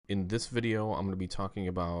in this video, I'm going to be talking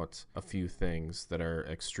about a few things that are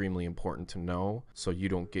extremely important to know so you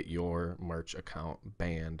don't get your merch account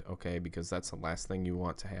banned, okay? Because that's the last thing you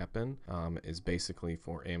want to happen, is basically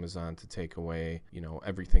for Amazon to take away, you know,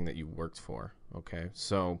 everything that you worked for. Okay,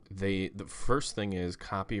 so the first thing is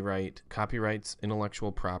copyrights,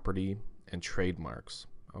 intellectual property, and trademarks.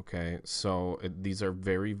 Okay, so these are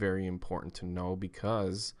very, very important to know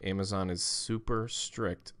because Amazon is super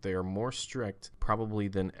strict. They are more strict probably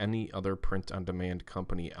than any other print-on-demand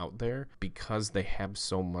company out there because they have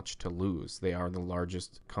so much to lose. They are the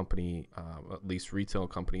largest company, at least retail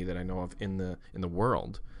company that I know of in the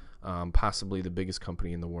world. Possibly the biggest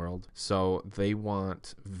company in the world. So they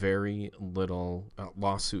want very little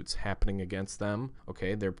lawsuits happening against them.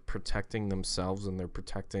 Okay, they're protecting themselves and they're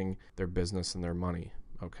protecting their business and their money.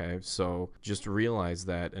 Okay, so just realize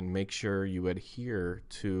that and make sure you adhere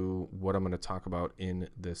to what I'm going to talk about in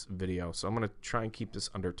this video. So I'm going to try and keep this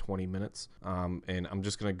under 20 minutes, and I'm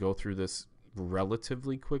just going to go through this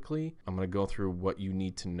relatively quickly. I'm going to go through what you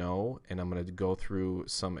need to know, and I'm going to go through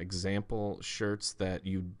some example shirts that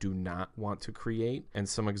you do not want to create and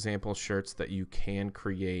some example shirts that you can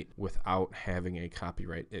create without having a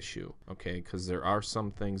copyright issue, okay? Because there are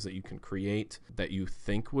some things that you can create that you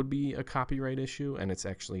think would be a copyright issue and it's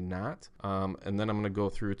actually not. And then I'm going to go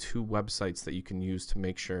through 2 websites that you can use to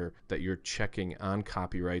make sure that you're checking on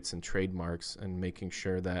copyrights and trademarks and making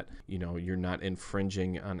sure that, you know, you're not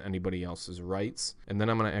infringing on anybody else's rights. And then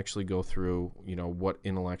I'm going to actually go through, you know, what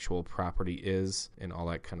intellectual property is and all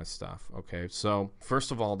that kind of stuff. Okay, so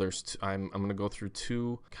first of all, I'm going to go through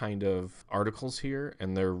 2 kind of articles here,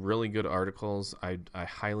 and they're really good articles. I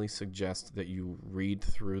highly suggest that you read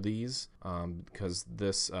through these because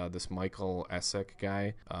this Michael Essek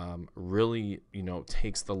guy really, you know,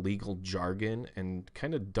 takes the legal jargon and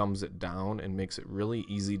kind of dumbs it down and makes it really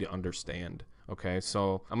easy to understand. Okay,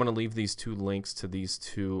 so I'm going to leave these 2 links to these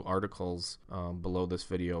 2 articles below this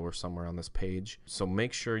video or somewhere on this page. So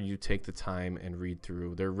make sure you take the time and read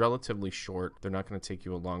through. They're relatively short. They're not going to take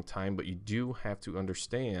you a long time, but you do have to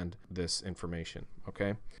understand this information.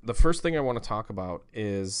 Okay, the first thing I want to talk about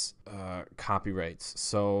is copyrights.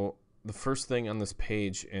 So the first thing on this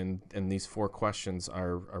page and these 4 questions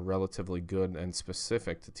are relatively good and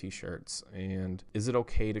specific to t-shirts. And is it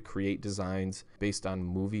okay to create designs based on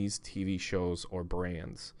movies, TV shows, or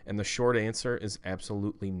brands? And the short answer is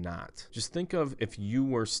absolutely not. Just think of if you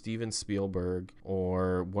were Steven Spielberg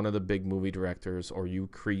or one of the big movie directors, or you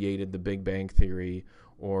created The Big Bang Theory,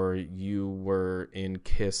 or you were in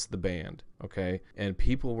Kiss the band, okay? And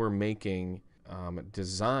people were making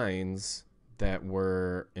designs that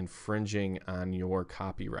were infringing on your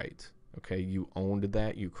copyright. Okay, you owned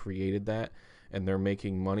that, you created that, and they're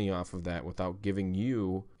making money off of that without giving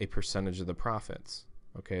you a percentage of the profits.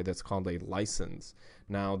 Okay, that's called a license.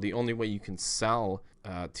 Now, the only way you can sell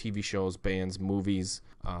TV shows, bands, movies,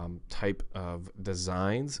 type of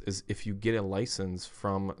designs is if you get a license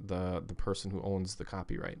from the person who owns the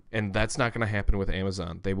copyright. And that's not going to happen with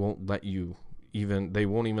Amazon. They won't let you they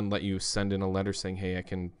won't even let you send in a letter saying, hey, I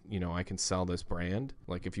can sell this brand.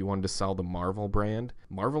 Like if you wanted to sell the Marvel brand,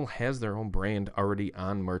 Marvel has their own brand already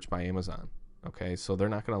on merch by Amazon. Okay, so they're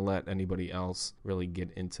not going to let anybody else really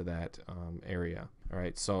get into that area. All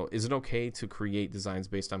right, so is it okay to create designs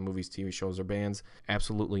based on movies, TV shows, or bands?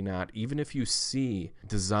 Absolutely not. Even if you see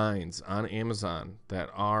designs on Amazon that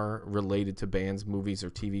are related to bands, movies, or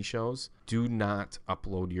TV shows, do not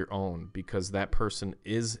upload your own because that person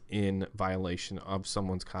is in violation of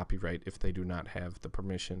someone's copyright if they do not have the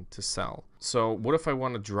permission to sell. So what if I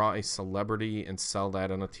want to draw a celebrity and sell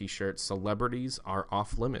that on a t-shirt? Celebrities are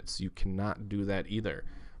off limits. You cannot do that either.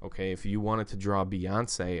 Okay, if you wanted to draw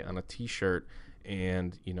Beyonce on a t-shirt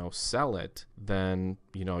and sell it, then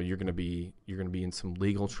you're gonna be in some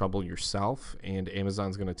legal trouble yourself, and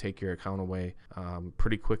Amazon's gonna take your account away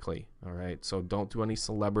pretty quickly. All right, so don't do any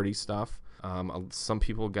celebrity stuff. Some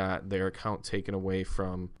people got their account taken away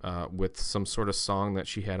from with some sort of song that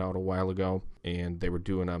she had out a while ago, and they were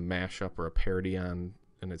doing a mashup or a parody on,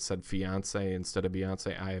 and it said fiance instead of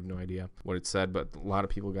Beyonce. I have no idea what it said, but a lot of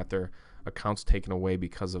people got their accounts taken away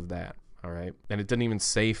because of that. All right, and it didn't even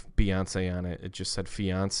say Beyonce on it. It just said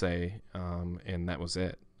fiance, and that was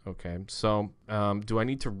it. Okay, so do I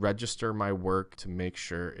need to register my work to make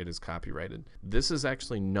sure it is copyrighted? This is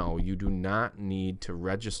actually no. You do not need to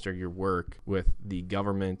register your work with the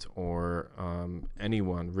government or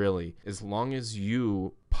anyone, really, as long as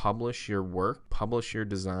you publish your work, publish your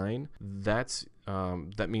design, that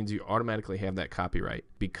means you automatically have that copyright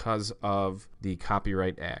because of the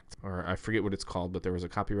Copyright Act, or I forget what it's called, but there was a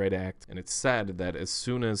Copyright Act, and it said that as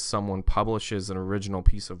soon as someone publishes an original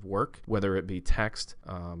piece of work, whether it be text,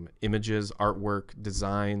 images, artwork,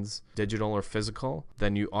 designs, digital or physical,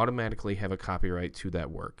 then you automatically have a copyright to that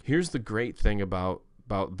work. Here's the great thing about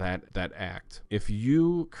that act. If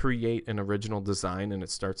you create an original design and it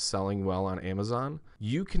starts selling well on Amazon,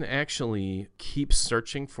 you can actually keep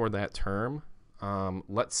searching for that term.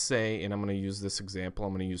 Let's say, and I'm going to use this example,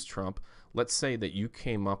 I'm going to use Trump. Let's say that you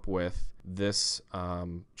came up with this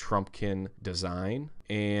Trumpkin design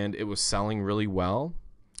and it was selling really well,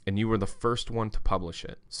 and you were the first one to publish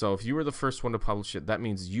it. So if you were the first one to publish it, that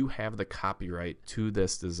means you have the copyright to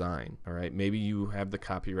this design. All right, maybe you have the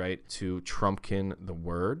copyright to Trumpkin the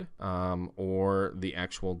word, or the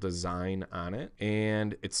actual design on it,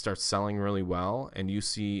 and it starts selling really well, and you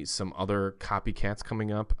see some other copycats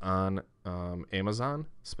coming up on Amazon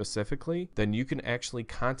specifically, then you can actually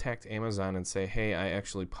contact Amazon and say, hey, I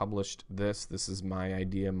actually published this is my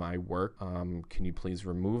idea, my work, can you please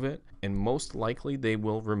remove it? And most likely they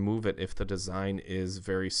will remove it if the design is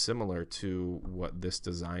very similar to what this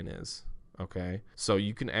design is. Okay, so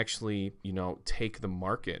you can actually, take the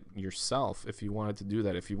market yourself if you wanted to do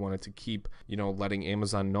that, if you wanted to keep, letting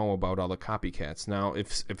Amazon know about all the copycats. Now,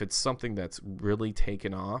 if it's something that's really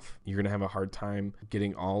taken off, you're going to have a hard time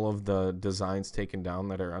getting all of the designs taken down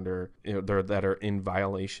that are under, that are in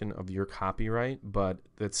violation of your copyright, but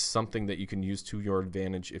that's something that you can use to your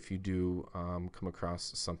advantage if you do come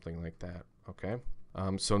across something like that. Okay.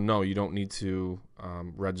 So no, you don't need to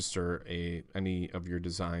register any of your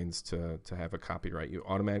designs to have a copyright. You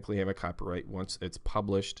automatically have a copyright once it's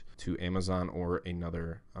published to Amazon or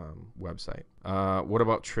another website. What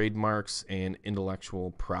about trademarks and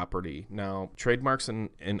intellectual property? Now, trademarks and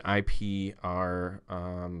IP are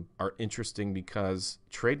interesting because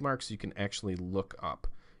trademarks you can actually look up.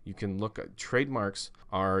 You can look at trademarks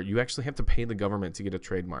you actually have to pay the government to get a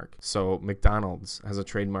trademark. So McDonald's has a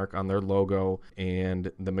trademark on their logo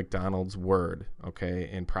and the McDonald's word, okay,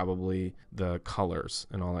 and probably the colors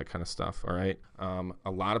and all that kind of stuff, all right?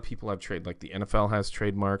 A lot of people have like the NFL has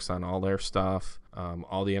trademarks on all their stuff.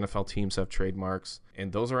 All the NFL teams have trademarks,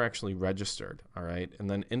 and those are actually registered, all right? And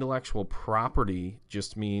then intellectual property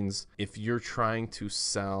just means if you're trying to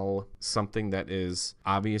sell something that is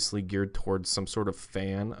obviously geared towards some sort of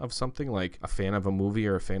fan of something, like a fan of a movie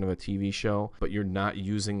or a fan of a TV show, but you're not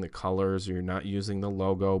using the colors or you're not using the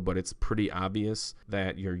logo, but it's pretty obvious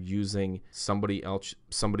that you're using somebody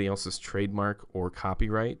else's trademark or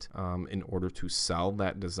copyright in order to sell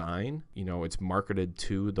that design. It's marketed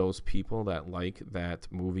to those people that like that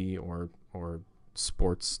movie or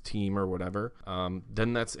sports team or whatever,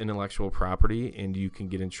 then that's intellectual property, and you can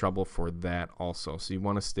get in trouble for that also. So you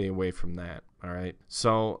want to stay away from that. All right.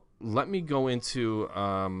 So let me go into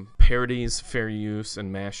parodies, fair use,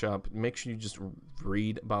 and mashup. Make sure you just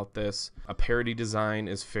read about this. A parody design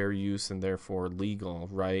is fair use and therefore legal,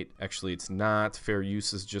 right? Actually, it's not. Fair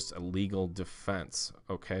use is just a legal defense,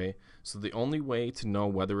 okay? So the only way to know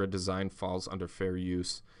whether a design falls under fair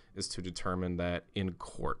use is to determine that in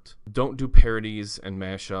court. Don't do parodies and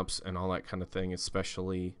mashups and all that kind of thing,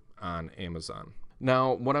 especially on Amazon.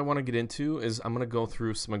 Now, what I want to get into is I'm going to go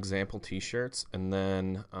through some example t-shirts, and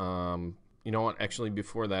then, you know what, actually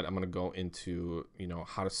before that, I'm going to go into,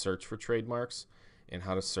 how to search for trademarks and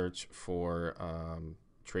how to search for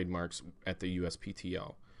trademarks at the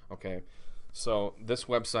USPTO, okay? So this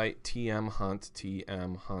website,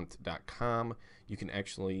 tmhunt.com, you can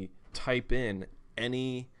actually type in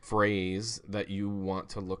any phrase that you want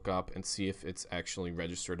to look up and see if it's actually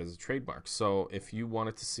registered as a trademark. So if you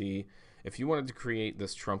wanted to create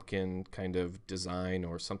this Trumpkin kind of design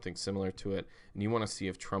or something similar to it, and you want to see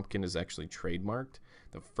if Trumpkin is actually trademarked,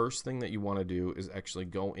 the first thing that you want to do is actually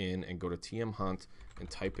go in and go to TM Hunt and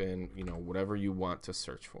type in, whatever you want to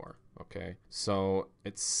search for. Okay, so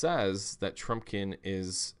it says that Trumpkin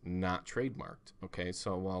is not trademarked. Okay,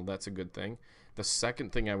 so while that's a good thing, the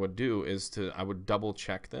second thing I would do is I would double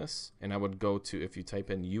check this, and I would go to, if you type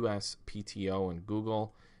in USPTO in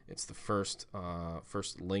Google, it's the first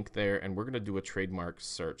link there, and we're going to do a trademark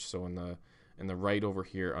search. So in the right over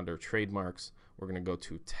here under trademarks, we're going to go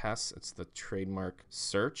to tests. It's the trademark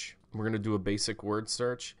search. We're going to do a basic word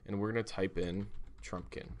search, and we're going to type in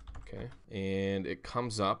Trumpkin. Okay, and it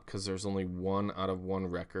comes up because there's only 1 out of 1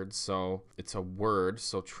 record, so it's a word.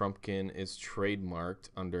 So Trumpkin is trademarked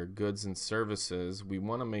under goods and services. We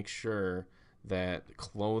want to make sure that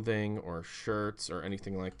clothing or shirts or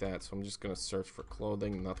anything like that. So I'm just going to search for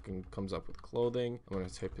clothing. Nothing comes up with clothing. I'm going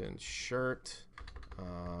to type in shirt.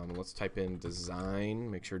 Let's type in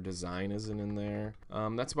design, make sure design isn't in there.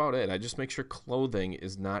 That's about it. I just make sure clothing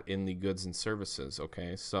is not in the goods and services,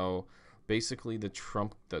 okay? So basically the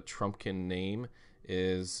Trumpkin name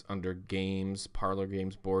is under games, parlor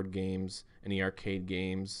games, board games, any arcade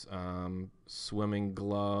games, swimming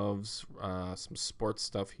gloves, some sports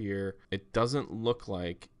stuff here. It doesn't look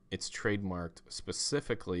like it's trademarked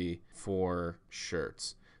specifically for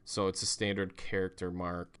shirts. So it's a standard character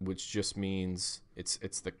mark, which just means it's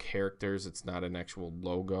the characters. It's not an actual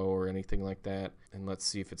logo or anything like that. And let's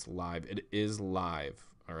see if it's live. It is live.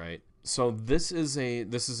 All right. So this is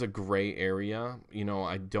a gray area. You know,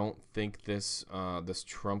 I don't think this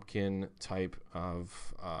Trumpkin type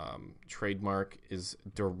of trademark is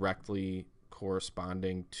directly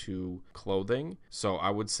corresponding to clothing. So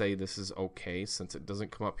I would say this is okay since it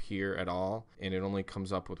doesn't come up here at all, and it only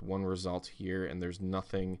comes up with one result here, and there's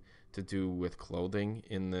nothing to do with clothing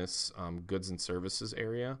in this goods and services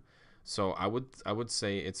area. So I would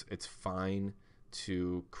say it's fine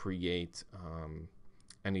to create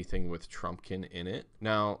anything with Trumpkin in it.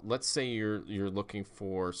 Now, let's say you're looking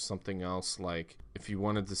for something else, like if you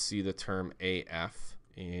wanted to see the term AF,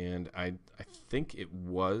 and I think it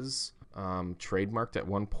was trademarked at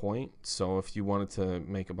one point. So if you wanted to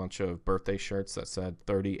make a bunch of birthday shirts that said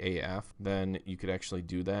 30 AF, then you could actually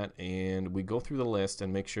do that. And we go through the list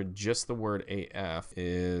and make sure just the word AF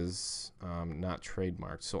is not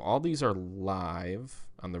trademarked. So all these are live.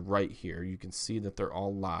 On the right here, you can see that they're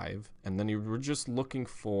all live. And then we're just looking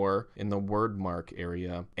for, in the word mark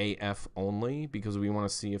area, AF only, because we want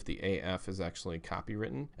to see if the AF is actually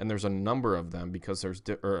copywritten. And there's a number of them because there's,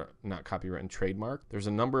 not copywritten, trademark. There's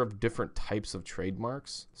a number of different types of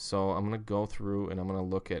trademarks. So I'm going to go through and I'm going to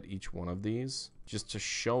look at each one of these just to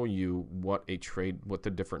show you what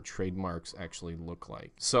the different trademarks actually look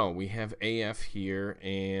like. So we have AF here,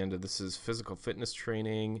 and this is physical fitness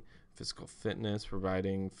training, physical fitness,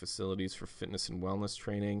 providing facilities for fitness and wellness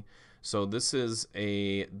training. So this is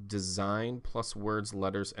a design plus words,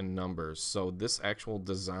 letters, and numbers. So this actual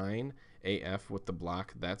design, AF with the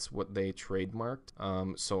block, that's what they trademarked.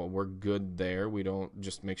 So we're good there. We don't,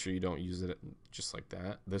 just make sure you don't use it just like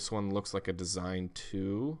that. This one looks like a design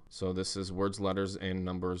too. So this is words, letters, and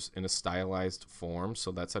numbers in a stylized form.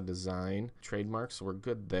 So that's a design trademark. So we're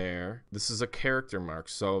good there. This is a character mark.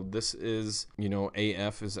 So this is, you know,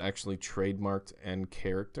 AF is actually trademarked and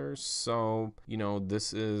characters. So, you know,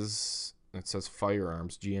 this is, it says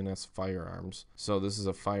firearms, GNS firearms. So this is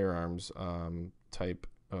a firearms type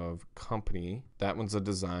of company. That one's a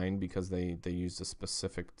design because they used a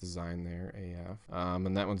specific design there, AF.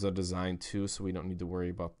 And that one's a design too, so we don't need to worry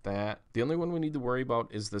about that. The only one we need to worry about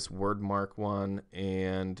is this word mark one,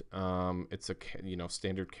 and it's a, you know,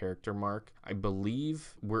 standard character mark. I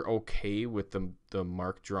believe we're okay with the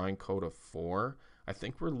mark drawing code of 4. I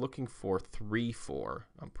think we're looking for 3-4,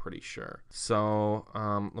 I'm pretty sure. So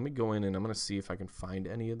let me go in and I'm going to see if I can find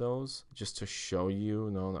any of those just to show you.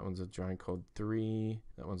 No, that one's a drawing code 3.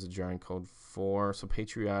 That one's a drawing code 4. So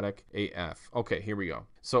patriotic AF. Okay, here we go.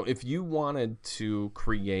 So if you wanted to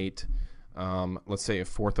create, let's say, a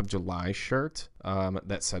 4th of July shirt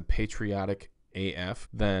that said patriotic AF,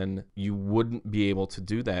 then you wouldn't be able to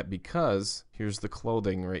do that because here's the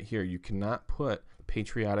clothing right here. You cannot put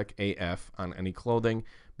patriotic AF on any clothing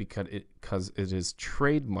because it is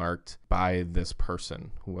trademarked by this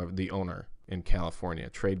person, whoever the owner in California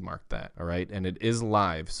trademarked that. All right, and it is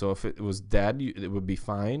live. So if it was dead, it would be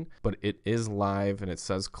fine, but it is live and it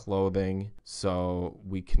says clothing, so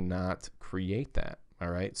we cannot create that.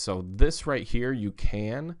 All right, so this right here you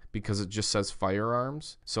can, because it just says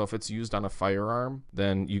firearms. So if it's used on a firearm,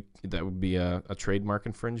 then that would be a trademark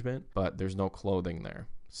infringement, but there's no clothing there.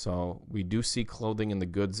 So we do see clothing in the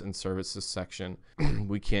goods and services section.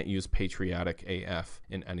 We can't use patriotic AF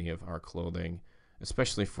in any of our clothing,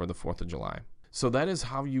 especially for the 4th of July. So that is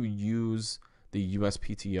how you use the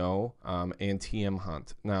USPTO and TM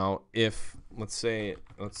Hunt. Now, if let's say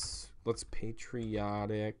let's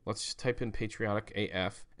patriotic, let's just type in patriotic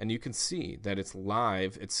AF, and you can see that it's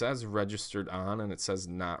live. It says registered on and it says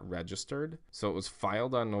not registered. So it was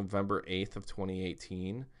filed on November 8th of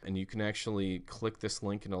 2018, and you can actually click this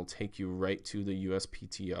link and it'll take you right to the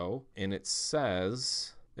USPTO, and it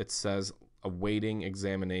says awaiting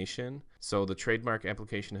examination. So the trademark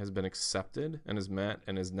application has been accepted and is met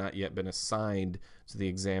and has not yet been assigned to the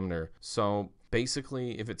examiner. So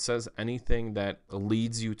basically, if it says anything that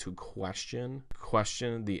leads you to question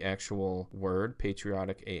the actual word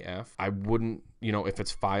patriotic AF, I wouldn't you know, if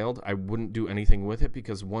it's filed, I wouldn't do anything with it,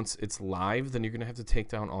 because once it's live, then you're going to have to take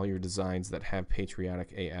down all your designs that have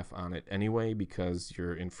patriotic AF on it anyway, because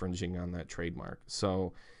you're infringing on that trademark.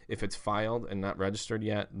 So if it's filed and not registered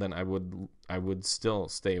yet, then I would still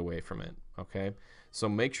stay away from it. Okay. So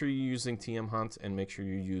make sure you're using TM Hunt, and make sure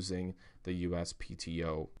you're using the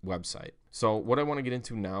USPTO website. So what I want to get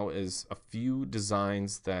into now is a few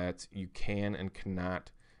designs that you can and cannot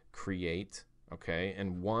create. Okay,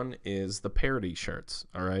 and one is the parody shirts.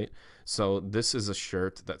 All right, so this is a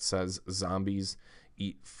shirt that says "Zombies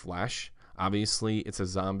Eat Flesh." Obviously, it's a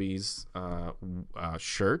zombies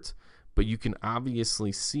shirt, but you can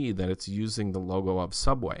obviously see that it's using the logo of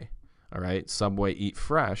Subway. All right, Subway Eat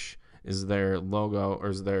Fresh is their logo, or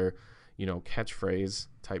is their, you know, catchphrase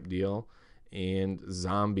type deal, and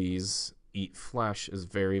Zombies Eat Flesh is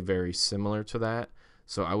very, very similar to that.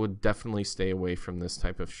 So I would definitely stay away from this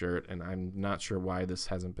type of shirt, and I'm not sure why this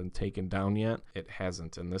hasn't been taken down yet. It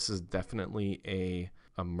hasn't, and this is definitely a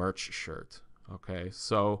merch shirt. Okay,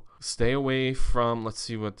 so stay away from, let's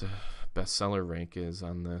see what the bestseller rank is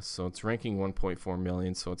on this. So it's ranking 1.4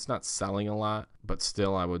 million, so it's not selling a lot, but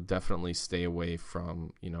still I would definitely stay away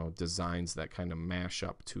from, you know, designs that kind of mash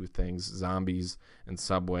up two things, zombies and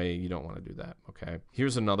Subway. You don't want to do that. Okay,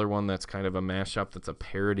 here's another one that's kind of a mashup, that's a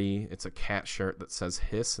parody. It's a cat shirt that says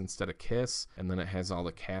hiss instead of kiss, and then it has all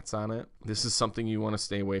the cats on it. This is something you want to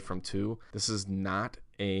stay away from too. This is not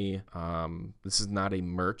a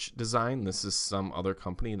merch design. This is some other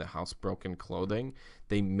company, the Housebroken Clothing.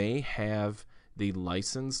 They may have the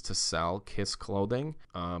license to sell Kiss clothing,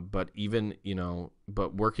 but even, you know,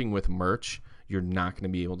 but working with merch, you're not going to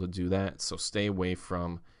be able to do that. So stay away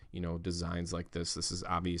from, you know, designs like this. This is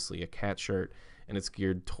obviously a cat shirt, and it's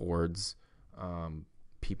geared towards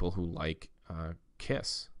people who like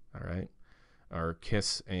Kiss. All right, or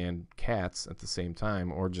Kiss and cats at the same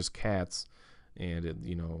time, or just cats, and it,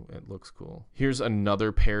 you know, it looks cool. Here's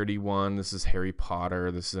another parody one. This is Harry Potter.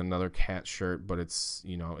 This is another cat shirt, but it's,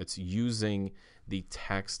 you know, it's using the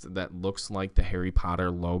text that looks like the Harry Potter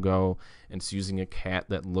logo, and it's using a cat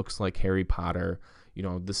that looks like Harry Potter. You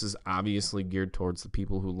know, this is obviously geared towards the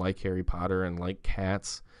people who like Harry Potter and like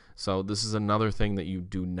cats. So this is another thing that you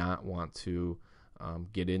do not want to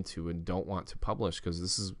get into and don't want to publish, because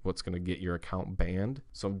this is what's going to get your account banned.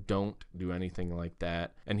 So don't do anything like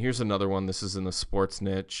that. And here's another one. This is in the sports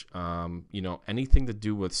niche. You know, anything to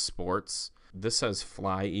do with sports. This says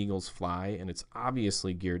Fly Eagles Fly, and it's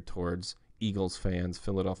obviously geared towards Eagles fans,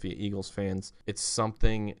 Philadelphia Eagles fans. It's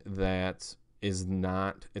something that is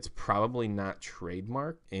not, it's probably not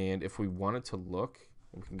trademarked. And if we wanted to look,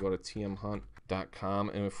 we can go to tmhunt.com,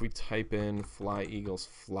 and if we type in Fly Eagles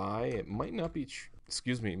Fly, it might not be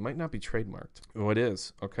it might not be trademarked. Oh, it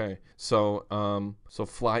is. Okay, so so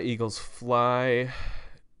Fly Eagles Fly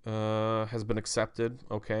has been accepted.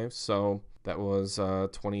 Okay, so that was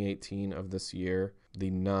 2018 of this year. The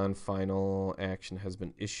non-final action has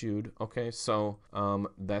been issued. Okay, so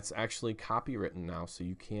that's actually copywritten now, so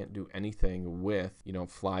you can't do anything with, you know,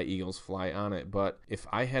 Fly Eagles Fly on it. But if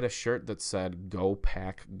I had a shirt that said Go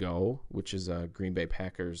Pack Go, which is a Green Bay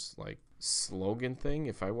Packers like slogan thing,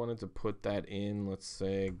 if I wanted to put that in, let's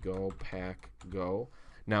say Go Pack Go.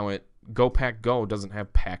 Now it Go Pack Go doesn't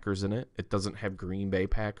have Packers in it. It doesn't have Green Bay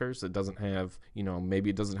Packers. It doesn't have, you know, maybe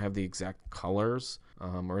it doesn't have the exact colors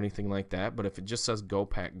or anything like that. But if it just says Go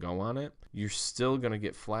Pack Go on it, you're still going to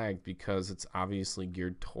get flagged, because it's obviously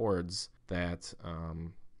geared towards that.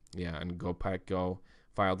 Yeah, and Go Pack Go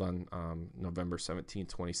filed on November 17,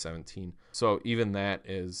 2017. So even that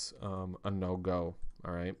is a no-go.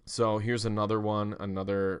 All right. So here's another one,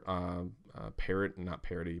 another not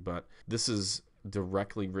parody, but this is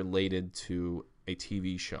directly related to a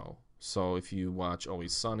TV show. So if you watch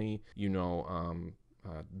Always Sunny, you know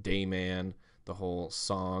Dayman, the whole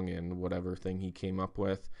song and whatever thing he came up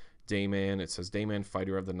with. Dayman, it says Dayman,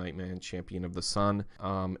 fighter of the Nightman, champion of the sun.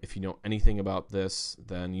 If you know anything about this,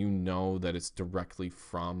 then you know that it's directly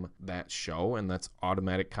from that show, and that's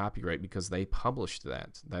automatic copyright because they published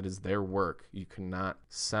that. That is their work. You cannot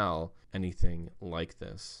sell anything like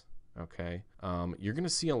this. Okay, you're gonna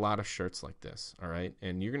see a lot of shirts like this. All right,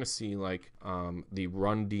 and you're gonna see like the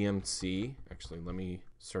Run DMC. Actually, let me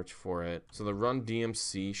search for it. So the Run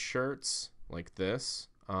DMC shirts like this,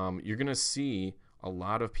 you're gonna see a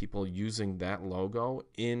lot of people using that logo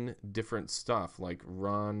in different stuff, like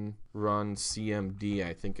Run CMD,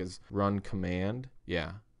 I think is Run Command.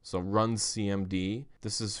 Yeah, so Run CMD.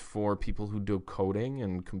 This is for people who do coding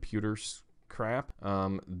and crap,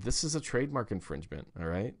 this is a trademark infringement. All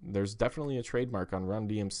right, there's definitely a trademark on Run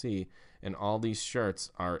DMC, and all these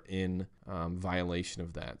shirts are in violation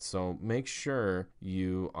of that. So make sure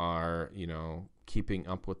you are, you know, keeping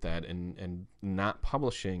up with that and not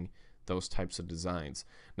publishing those types of designs.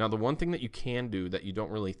 Now, the one thing that you can do that you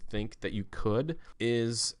don't really think that you could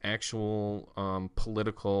is actual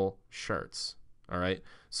political shirts. All right,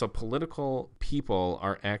 so political people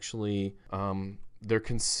are actually they're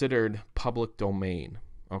considered public domain.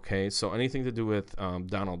 Okay, so anything to do with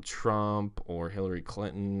Donald Trump or Hillary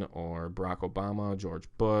Clinton or Barack Obama, George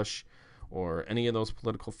Bush, or any of those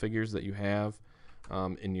political figures that you have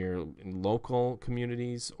in your local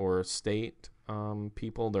communities or state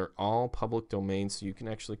people, they're all public domain, so you can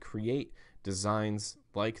actually create designs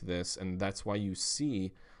like this, and that's why you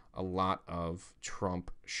see a lot of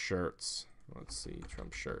Trump shirts. Let's see,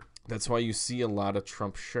 Trump shirt. That's why you see a lot of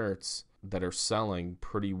Trump shirts that are selling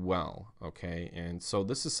pretty well, okay? And so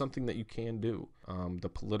this is something that you can do. The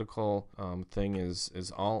political thing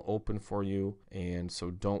is all open for you, and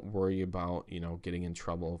so don't worry about, you know, getting in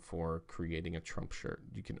trouble for creating a Trump shirt.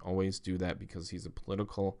 You can always do that because he's a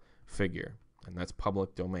political figure, and that's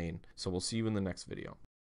public domain. So we'll see you in the next video.